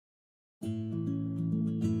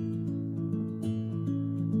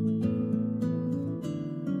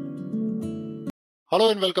Hello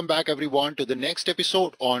and welcome back everyone to the next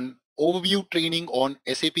episode on overview training on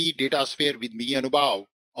SAP Datasphere with me Anubhav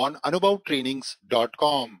on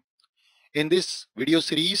anubhavtrainings.com. In this video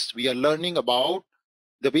series, we are learning about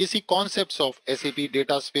the basic concepts of SAP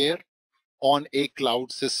Datasphere on a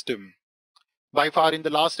cloud system. By far in the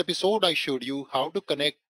last episode, I showed you how to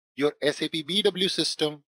connect your SAP BW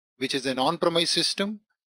system, which is an on-premise system,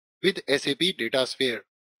 with SAP Datasphere.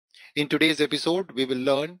 In today's episode, we will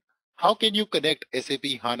learn how can you connect SAP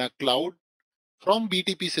HANA Cloud from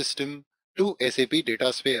BTP system to SAP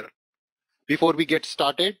Datasphere. Before we get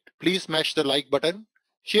started, please smash the like button,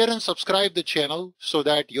 share and subscribe the channel so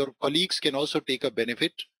that your colleagues can also take a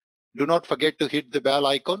benefit. Do not forget to hit the bell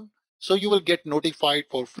icon so you will get notified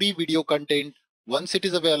for free video content once it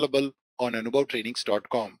is available on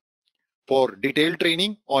anubhavtrainings.com. For detailed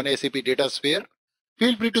training on SAP Datasphere,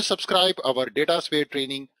 feel free to subscribe our Datasphere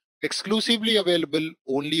training exclusively available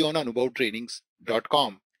only on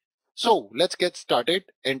anubhavtrainings.com. So let's get started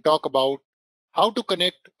and talk about how to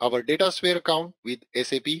connect our Datasphere account with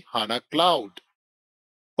SAP HANA Cloud.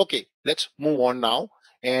 Okay, let's move on now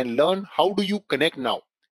and learn how do you connect now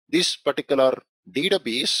this particular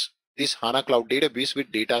database, this HANA Cloud database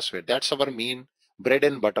with Datasphere. That's our main bread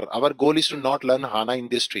and butter. Our goal is to not learn HANA in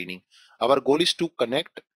this training. Our goal is to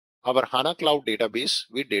connect our HANA Cloud database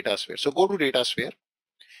with Datasphere. So go to Datasphere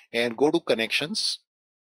and go to Connections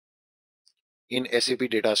in SAP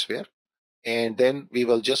Datasphere, and then we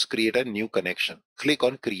will just create a new connection. Click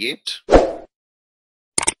on Create, and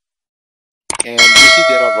you see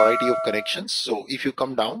there are a variety of connections. So if you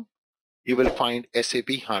come down, you will find SAP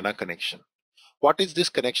HANA connection. What is this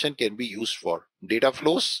connection can be used for? Data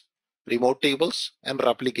flows, remote tables, and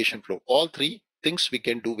replication flow. All three things we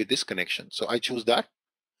can do with this connection. So I choose that.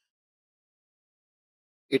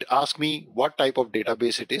 It asks me what type of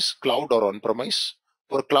database it is, cloud or on-premise.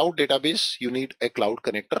 For cloud database, you need a cloud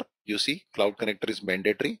connector. You see, cloud connector is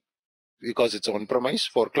mandatory because it's on-premise.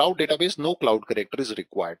 For cloud database, no cloud connector is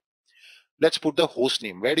required. Let's put the host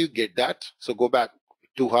name. Where do you get that? So go back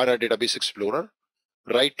to HANA Database Explorer,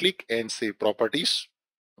 right click and say properties.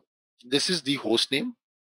 This is the host name.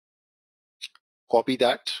 Copy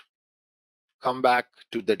that, come back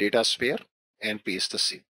to the Datasphere and paste the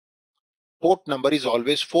same. Port number is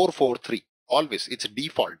always 443. Always, it's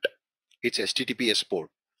default. It's HTTPS port.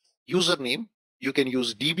 Username, you can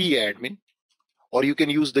use dbadmin, or you can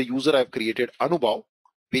use the user I've created, Anubhav,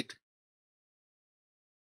 with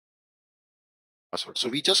password. So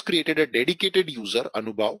we just created a dedicated user,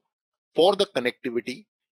 Anubhav, for the connectivity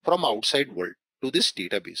from outside world to this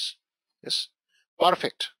database. Yes,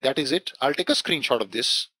 perfect. That is it. I'll take a screenshot of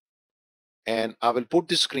this and I will put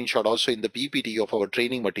this screenshot also in the PPT of our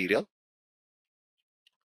training material.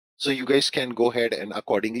 So you guys can go ahead and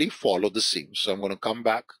accordingly follow the same. So I'm going to come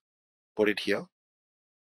back, put it here.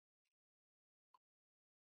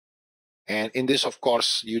 And in this, of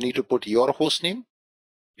course, you need to put your host name,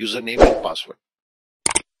 username and password.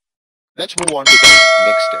 Let's move on to the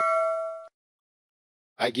next step.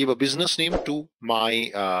 I give a business name to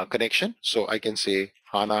my connection. So I can say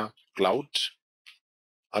HANA Cloud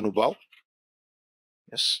Anubhav.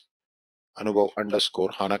 Yes, Anubhav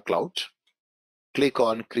 _ HANA Cloud. Click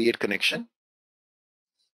on Create Connection.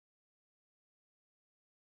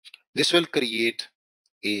 This will create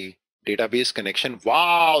a database connection.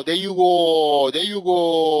 Wow, there you go. There you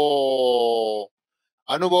go.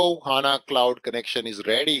 Anubhav HANA Cloud connection is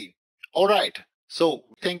ready. All right. So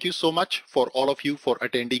thank you so much for all of you for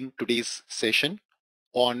attending today's session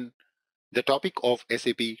on the topic of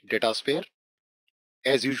SAP Datasphere.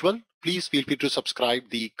 As usual, please feel free to subscribe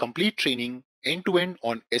the complete training end-to-end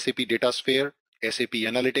on SAP Datasphere, SAP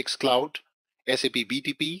Analytics Cloud, SAP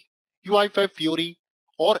BTP, UI5 Fiori,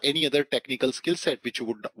 or any other technical skill set which you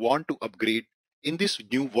would want to upgrade in this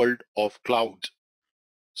new world of cloud.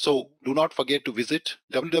 So do not forget to visit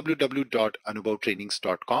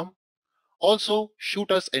www.anubhavtrainings.com. Also, shoot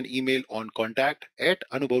us an email on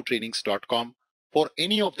contact@anubhavtrainings.com for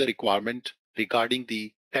any of the requirement regarding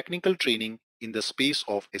the technical training in the space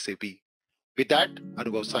of SAP. With that,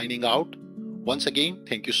 Anubhav signing out. Once again,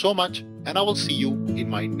 thank you so much, and I will see you in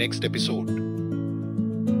my next episode.